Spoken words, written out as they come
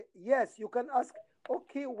yes, you can ask,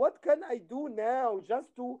 okay, what can I do now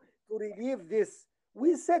just to relieve this?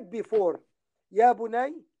 We said before, يا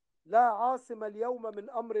بني لا عاصم اليوم من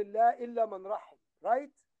أمر الله إلا من رحم, right?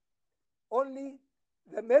 Only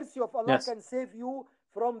the mercy of Allah Yes. can save you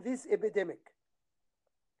from this epidemic.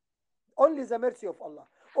 Only the mercy of Allah.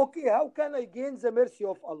 Okay, how can I gain the mercy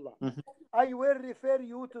of Allah? I will refer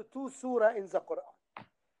you to 2 surah in the Quran.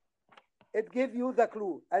 It gives you the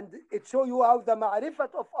clue, and it show you how the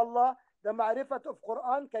ma'rifat of Allah, the ma'rifat of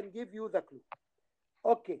Quran can give you the clue.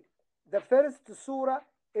 Okay, the first surah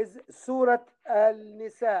is Surah Al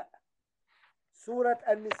Nisa. Surah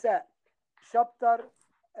Al Nisa, chapter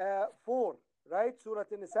 4, right? Surah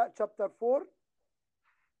Al Nisa, chapter 4,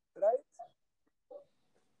 right?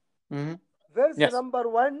 Verse Yes. number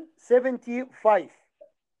 175.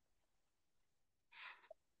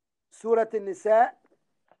 Surah Al Nisa,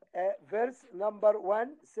 verse number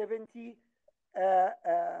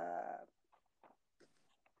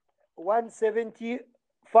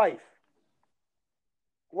 175.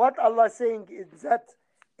 What Allah is saying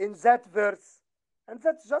in that verse, and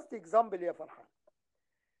that's just example, ya Farhan.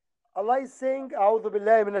 Allah is saying, أعوذ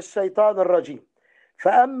بالله من الشيطان الرجيم.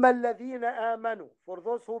 فأما الذين آمنوا, for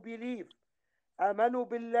those who believe, آمنوا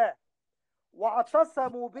بالله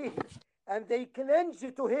واعتصموا به, and they cling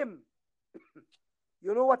to him.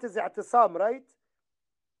 You know what is اعتصام, right?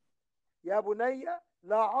 يا بني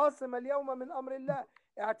لا عاصم اليوم من أمر الله.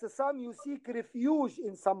 اعتصام, you seek refuge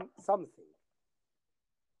in something.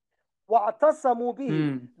 واعتصموا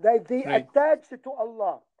به, that they attach to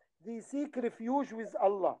Allah. They seek refuge with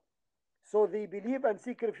Allah. So they believe and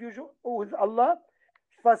seek refuge with Allah.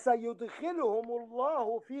 فَسَيُدْخِلُهُمُ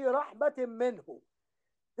اللَّهُ فِي رَحْمَةٍ مِّنْهُ.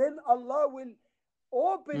 Then Allah will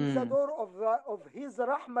open the door of His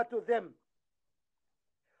rahmah to them.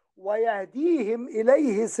 وَيَهْدِيهِمْ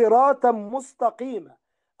إِلَيْهِ صِرَاطًا مُسْتَقِيمًا.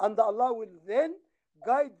 And Allah will then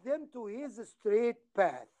guide them to His straight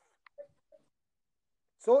path.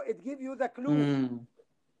 So it gives you the clue.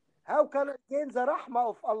 How can I gain the rahmah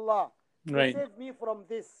of Allah? Right. Save me from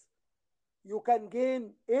this. You can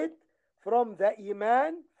gain it from the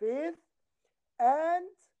iman, faith, and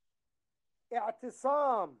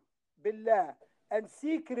i'tisam billah, and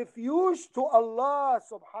seek refuge to Allah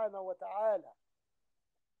subhanahu wa ta'ala.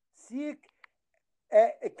 Seek,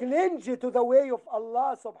 cling to the way of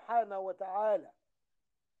Allah subhanahu wa ta'ala.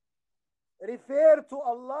 Refer to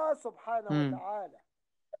Allah subhanahu wa ta'ala.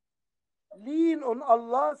 Lean on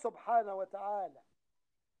Allah subhanahu wa ta'ala.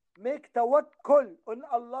 Make tawakkul on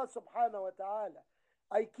Allah subhanahu wa ta'ala.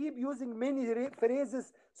 I keep using many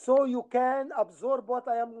phrases so you can absorb what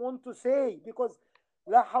I want to say, because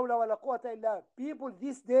la hawla wa la quwwata illa. People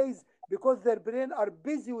these days, because their brain are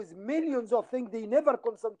busy with millions of things, they never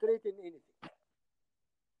concentrate in anything.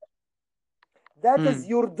 That is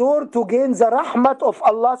your door to gain the rahmat of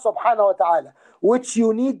Allah subhanahu wa ta'ala, which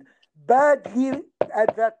you need badly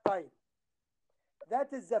at that time.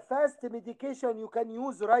 That is the fast medication you can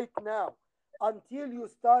use right now until you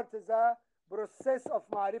start the process of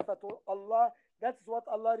ma'rifat Allah. That's what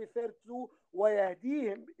Allah referred to.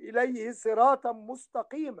 وَيَهْدِيهِمْ إِلَيْهِ صِرَاطًا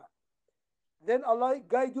مُسْتَقِيمًا. Then Allah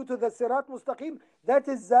guide you to the sirat mustaqim. That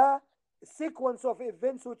is the sequence of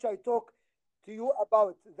events which I talk to you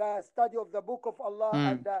about. The study of the book of Allah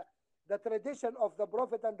and the tradition of the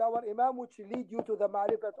Prophet and our Imam, which lead you to the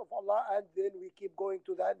ma'rifat of Allah, and then we keep going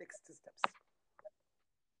to the next steps.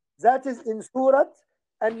 That is in Surah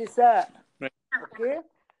Al Nisa. Okay?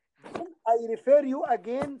 Then I refer you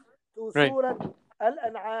again to Surah Al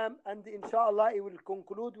Anam, and inshallah I will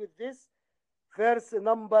conclude with this. Verse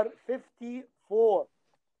number 54.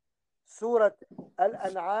 Surah Al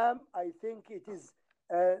Anam, I think it is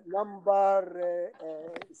number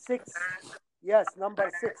 6. Yes, number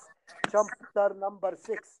 6. Chapter number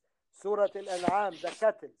 6. Surah Al Anam, the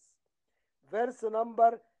cattle. Verse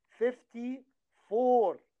number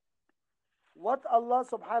 54. What Allah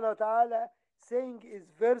subhanahu wa ta'ala saying is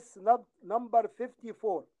verse number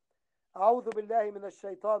 54. أعوذ بالله من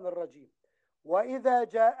الشيطان الرجيم. وَإِذَا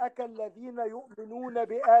جَاءَكَ الَّذِينَ يُؤْمِنُونَ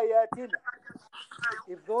بِآيَاتِنَا.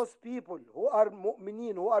 If those people who are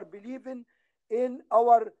mu'mineen, who are believing in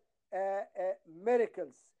our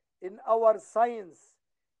miracles, in our science,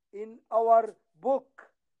 in our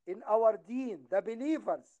book, in our deen, the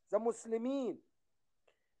believers, the Muslimin,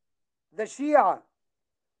 the Shia.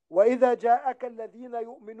 وَإِذَا جَاءَكَ الَّذِينَ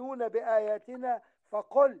يُؤْمِنُونَ بِآيَاتِنَا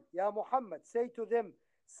فَقُلْ, Ya Muhammad, say to them,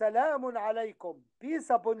 سَلَامٌ عَلَيْكُمْ, peace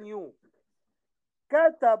upon you.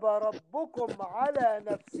 كَتَبَ رَبُّكُمْ عَلَى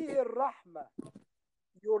نَفْسِهِ الرَّحْمَةِ.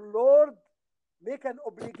 Your Lord make an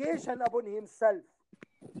obligation upon himself.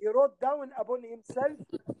 He wrote down upon himself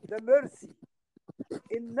the mercy.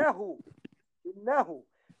 إنه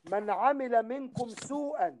من عمل منكم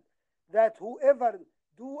سوءا, that whoever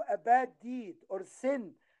do a bad deed or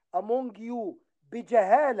sin among you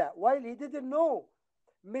بجهالة, while he didn't know,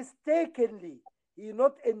 mistakenly, he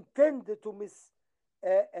not intend to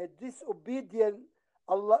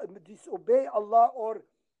disobey Allah, or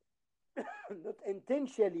not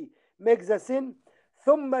intentionally make the sin,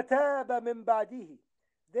 ثم تاب من بعده,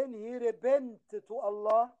 then he repent to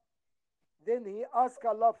Allah, then he ask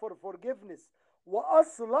Allah for forgiveness,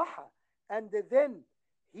 وأصلح, and then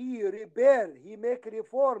he make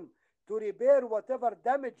reform to repair whatever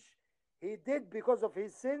damage he did because of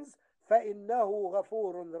his sins, فإنه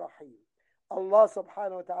غفور رحيم. Allah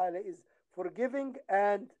subhanahu wa ta'ala is forgiving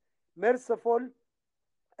and merciful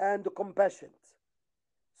and compassionate.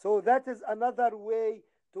 So that is another way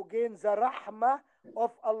to gain the rahmah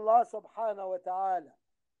of Allah subhanahu wa ta'ala.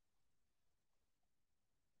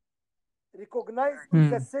 Recognizing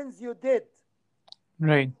the sins you did.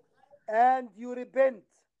 Right. And you repent,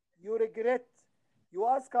 you regret, you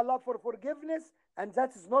ask Allah for forgiveness, and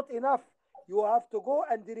that is not enough. You have to go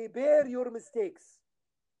and repair your mistakes.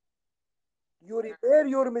 You repair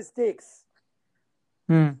your mistakes.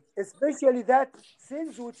 Especially that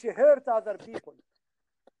sins which hurt other people.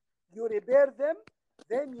 You repair them,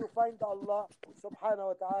 then you find Allah subhanahu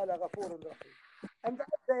wa ta'ala ghafurun rahim. And at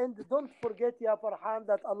the end, don't forget, Ya Farhan,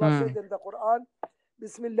 that Allah said in the Quran,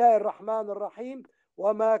 Bismillah ar-Rahman ar-Rahim,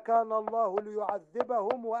 وَمَا كَانَ اللَّهُ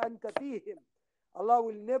لِيُعَذِّبَهُمْ وَأَنْتَ فِيهِمْ. Allah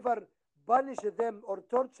will never punish them or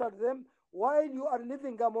torture them while you are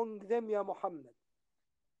living among them, Ya Muhammad.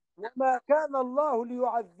 وَمَا كَانَ اللَّهُ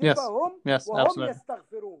لِيُعَذِّبَهُمْ وَهُمْ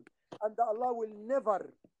يَسْتَغْفِرُونَ. And Allah will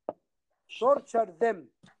never torture them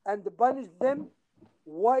and punish them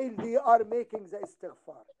while they are making the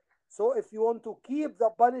istighfar. So if you want to keep the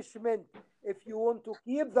punishment, if you want to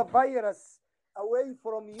keep the virus away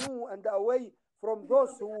from you and away from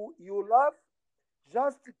those who you love,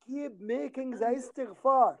 just keep making the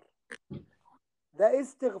istighfar. The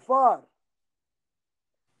istighfar.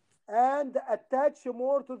 And attach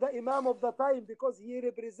more to the Imam of the time, because he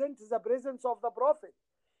represents the presence of the Prophet.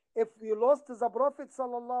 If we lost the Prophet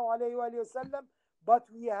sallallahu alayhi wa sallam, but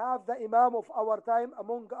we have the Imam of our time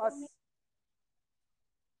among us,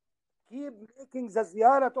 keep making the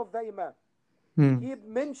ziyarat of the Imam. Keep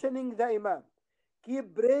mentioning the Imam.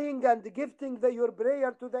 Keep praying and gifting your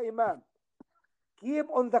prayer to the Imam. Keep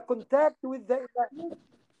on the contact with the Imam.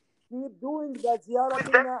 Keep doing the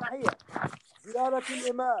ziyarat al-nahiyah, ziyarat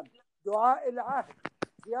al-Imam, dua al-ahd,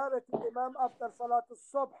 ziyarat al-Imam after salat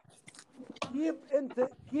al-subh.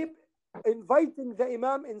 Keep inviting the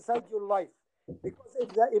Imam inside your life. Because if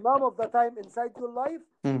the Imam of the time inside your life,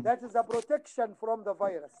 that is a protection from the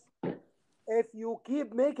virus. If you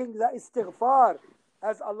keep making the istighfar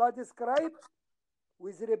as Allah described,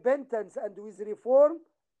 with repentance and with reform,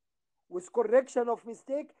 with correction of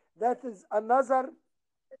mistake, that is another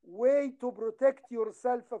way to protect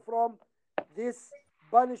yourself from this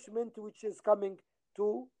punishment which is coming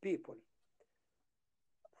to people.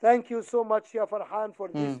 Thank you so much, Ya Farhan, for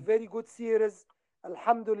this very good series.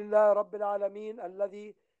 Alhamdulillah Rabbil Alameen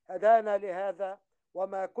alladhi hadana lihada wa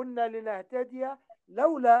ma kunna linahtadiya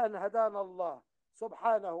lawla an hadana Allah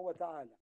subhanahu wa ta'ala.